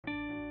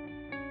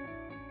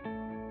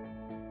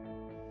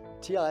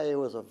TIA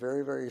was a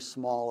very, very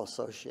small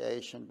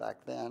association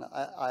back then.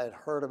 I had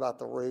heard about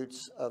the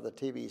roots of the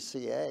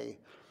TBCA,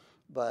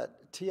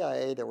 but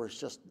TIA, there was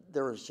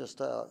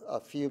just a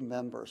few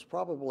members,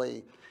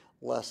 probably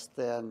less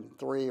than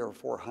 300 or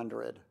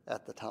 400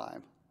 at the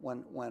time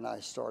when I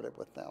started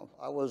with them.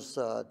 I was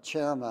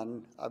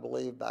chairman, I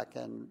believe, back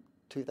in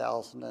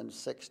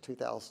 2006,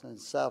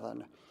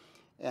 2007,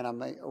 and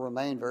I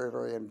remained very,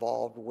 very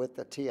involved with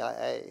the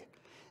TIA.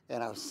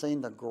 And I've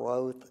seen the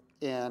growth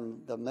in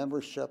the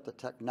membership, the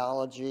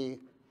technology,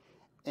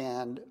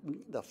 and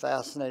the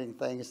fascinating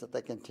things that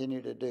they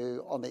continue to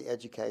do on the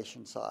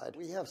education side.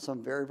 We have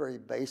some very, very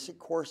basic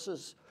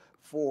courses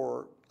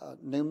for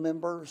new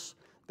members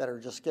that are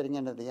just getting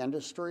into the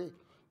industry.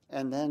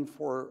 And then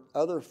for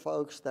other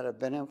folks that have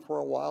been in for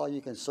a while,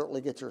 you can certainly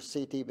get your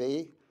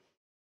CTB.